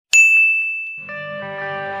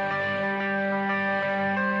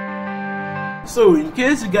So in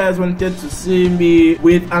case you guys wanted to see me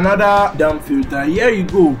with another damn filter, here you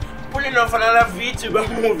go, pulling off another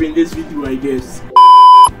VTuber move in this video, I guess.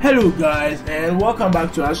 Hello guys, and welcome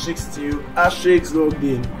back to AstrixTube, Astrix logged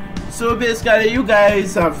in. So basically, you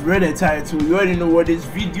guys have read the title, you already know what this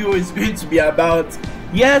video is going to be about.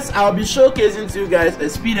 Yes, I'll be showcasing to you guys a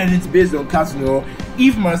speed edit based on Noir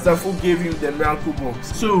if Master Fu gave him the miracle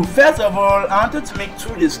box. So first of all, I wanted to make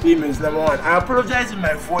two disclaimers. Number one, I apologize if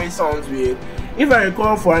my voice sounds weird if I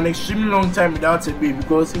record for an extremely long time without a break,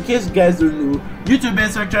 because in case you guys don't know,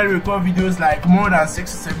 YouTubers actually record videos like more than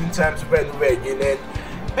 6 to 7 times over and over again,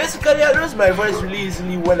 and basically I lose my voice really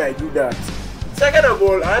easily when I do that. Second of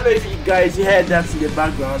all, I don't know if you guys heard that in the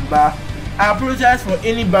background, but I apologize for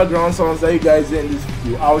any background sounds that you guys hear in this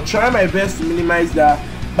video. I'll try my best to minimize that,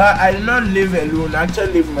 but I do not live alone. I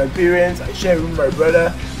actually live with my parents, I share with my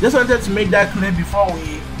brother. Just wanted to make that clear before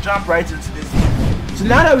we jump right into this video. So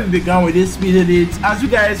now that we've begun with this speed edit, as you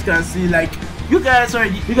guys can see, like you guys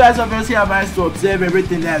obviously have eyes to observe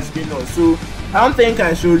everything that's going on. So I don't think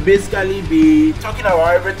I should basically be talking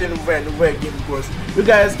about everything over and over again, because you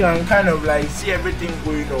guys can kind of like see everything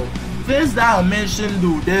going on. Things that I mentioned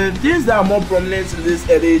though, the things that are more prominent in this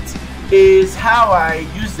edit is how I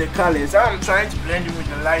use the colors. I'm trying to blend in with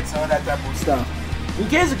the lights and all that type of stuff. In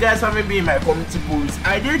case you guys haven't been in my community posts,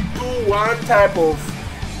 I did do one type of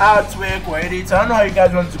artwork or edit. I don't know how you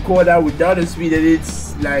guys want to call that without the speed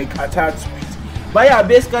edits like attached to it. But yeah,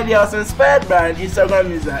 basically I was inspired by an Instagram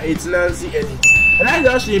user, it's Nancy Edit. And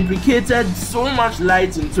I actually implicated so much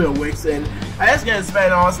light into her works, and I just got inspired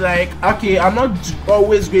and I was like, okay, I'm not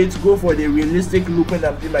always going to go for the realistic look when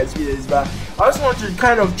I'm doing my speed edits, but I also want to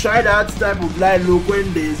kind of try that type of light look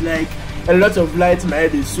when there's like a lot of light in my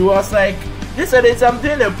edit. So I was like, this edit, I'm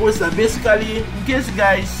doing a poster. Basically, in case you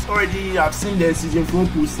guys already have seen the season 4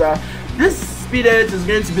 poster, this speed edit is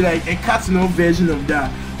going to be like a Noir version of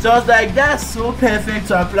that. So I was like, that's so perfect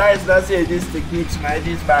to apply this technique to my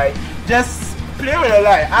edits by just playing with the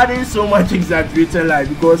light, adding so much exaggerated light,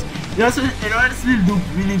 because it honestly looked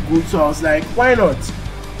really good. So I was like, why not?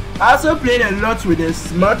 I also played a lot with the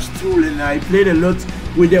smudge tool, and I played a lot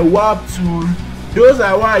with the warp tool. Those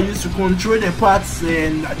are what I used to control the parts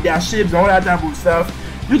and their shapes and all that type of stuff.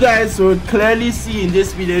 You guys will clearly see in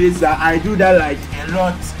this video that I do that like a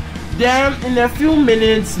lot. Then in a few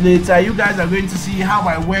minutes later, you guys are going to see how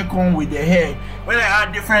I work on with the hair when I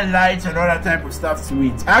add different lights and all that type of stuff to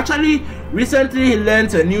it. Actually, recently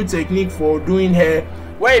learned a new technique for doing hair,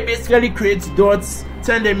 where you basically create dots,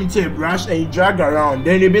 turn them into a brush, and you drag around.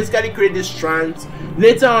 Then you basically create these strands.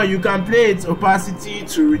 Later on, you can play its opacity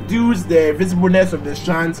to reduce the visibleness of the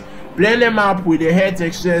strands, blend them up with the hair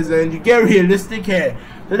textures, and you get realistic hair.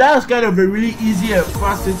 So that was kind of a really easy and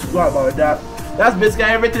fast way to go about that. That's basically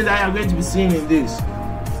everything that I'm going to be seeing in this.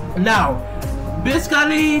 Now,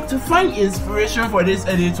 basically, to find inspiration for this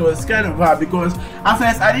edit was kind of hard, because at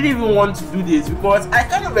first I didn't even want to do this, because I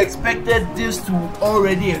kind of expected this to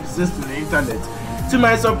already exist on the internet. To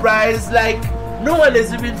my surprise, like, no one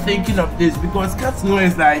is even thinking of this, because Noir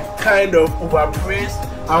is like kind of overpraised.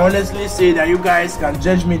 I honestly say that you guys can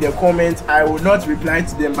judge me in the comments, I will not reply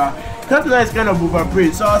to them, but Noir is kind of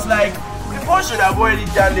overpraised. So I was like, people should have already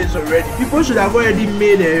done this already. People should have already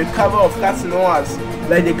made a cover of Noir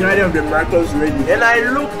like the Guardian of the Miraculous already. And I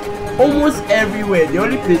looked almost everywhere. The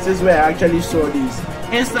only places where I actually saw this,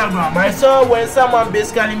 Instagram. I saw when someone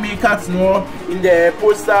basically made Noir in the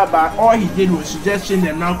poster, but all he did was to just change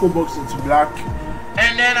the miracle box into black.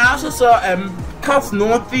 And then I also saw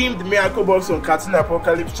Noir themed miracle box on Cartoon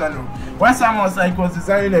Apocalypse channel, where someone was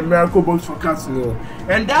designing a miracle box for Noir.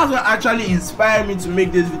 And that's what actually inspired me to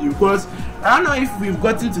make this video, because I don't know if we've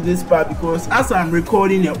gotten to this part, because as I'm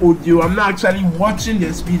recording the audio, I'm not actually watching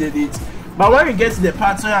the speed edit. But when we get to the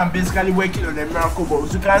part where I'm basically working on the miracle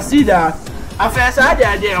box, you can see that at first I had the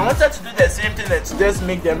idea, I wanted to do the same thing and to just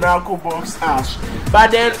make the miracle box ash.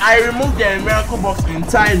 But then I removed the miracle box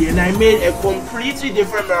entirely and I made a completely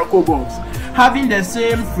different miracle box, having the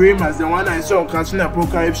same frame as the one I saw on Cartoon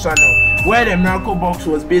Apocalypse channel, where the miracle box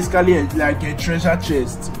was basically like a treasure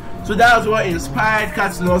chest. So that was what inspired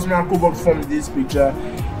Noir's miracle box from this picture.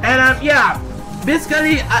 And yeah,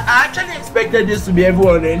 basically I actually expected this to be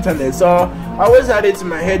everywhere on the internet, so I always had it in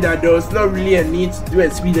my head that there was not really a need to do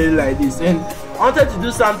a speed edit like this, and I wanted to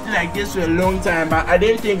do something like this for a long time, but I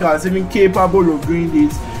didn't think I was even capable of doing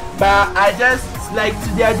this. But I just, like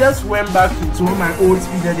today, I just went back into all my old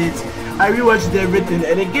speed edits, I rewatched everything,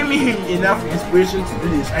 and it gave me enough inspiration to do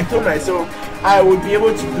this. I told myself I would be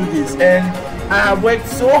able to do this, and I have worked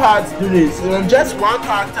so hard to do this. And on just one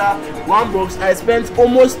character, one box, I spent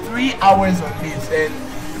almost 3 hours on this, and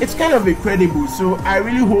it's kind of incredible. So I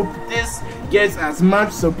really hope this get as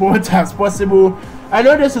much support as possible. I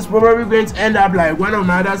know this is probably going to end up like one of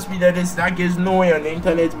my other speed edits that gets nowhere on the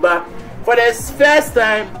internet, but for the first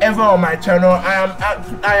time ever on my channel,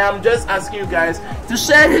 I am just asking you guys to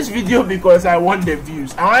share this video because I want the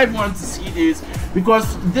views. I want to see this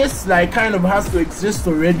because this like kind of has to exist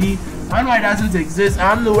already. I know it doesn't exist.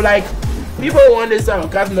 I know like people want this type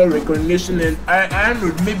of cardinal recognition, and I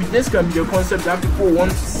don't know, maybe this can be a concept that people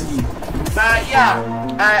want to see. But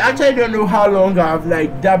yeah, I actually don't know how long I've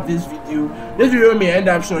like dubbed this video. This video may end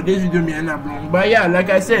up short, this video may end up long. But yeah,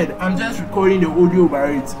 like I said, I'm just recording the audio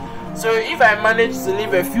by it. So if I manage to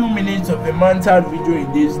leave a few minutes of the montage video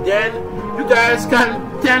in this, then you guys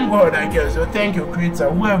can thank God, I guess, or thank your creator,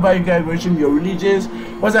 whoever you guys mention your religions,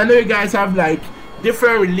 because I know you guys have like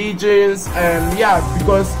different religions. Yeah,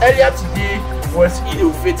 because earlier today was Eid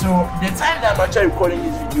al-Fitr. The time that I'm actually recording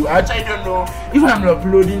this video, I actually don't know if I'm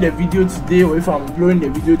uploading the video today or if I'm uploading the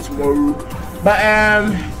video tomorrow. But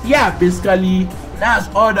yeah, basically that's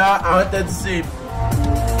all that I wanted to say.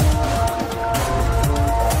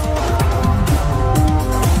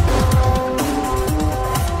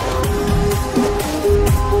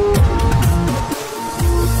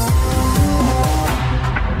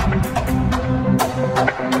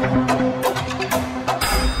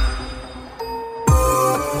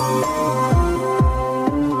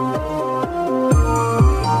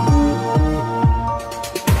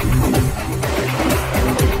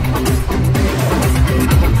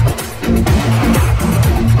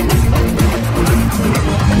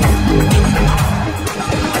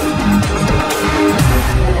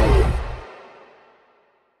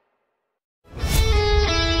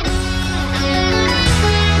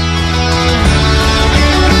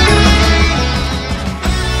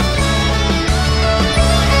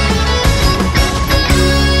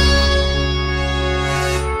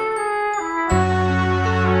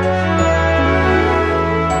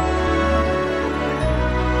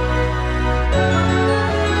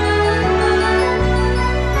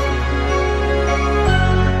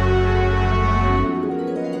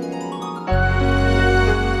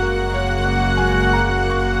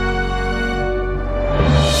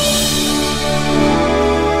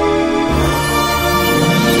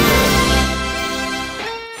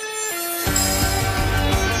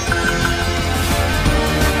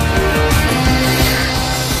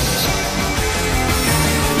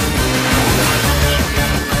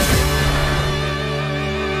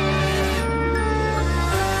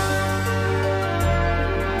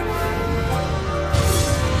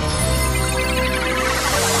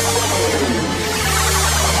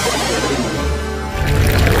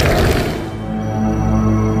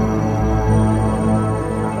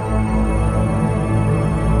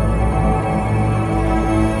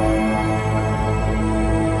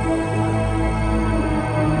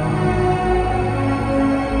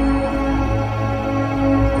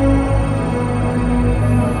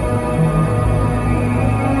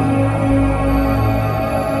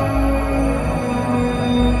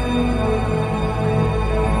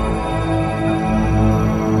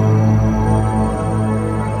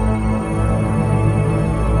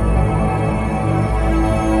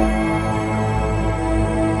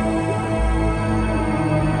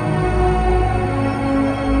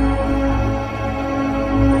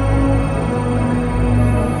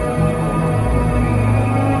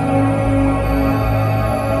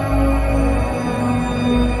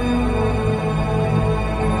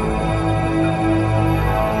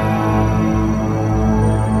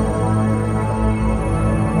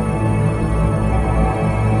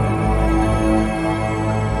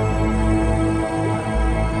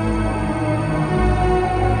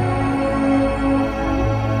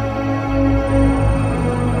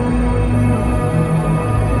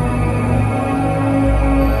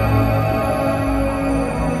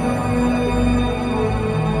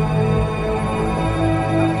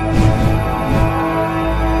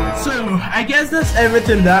 I guess that's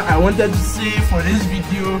everything that I wanted to say for this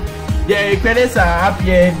video. The credits are up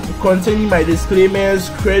here containing my disclaimers,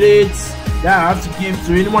 credits that I have to give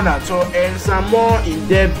to anyone at all, and some more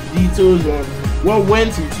in-depth details on what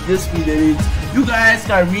went into this video. You guys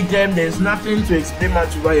can read them, there's nothing to explain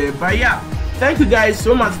much over here. But yeah, thank you guys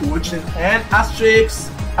so much for watching, and Astrix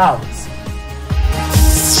out.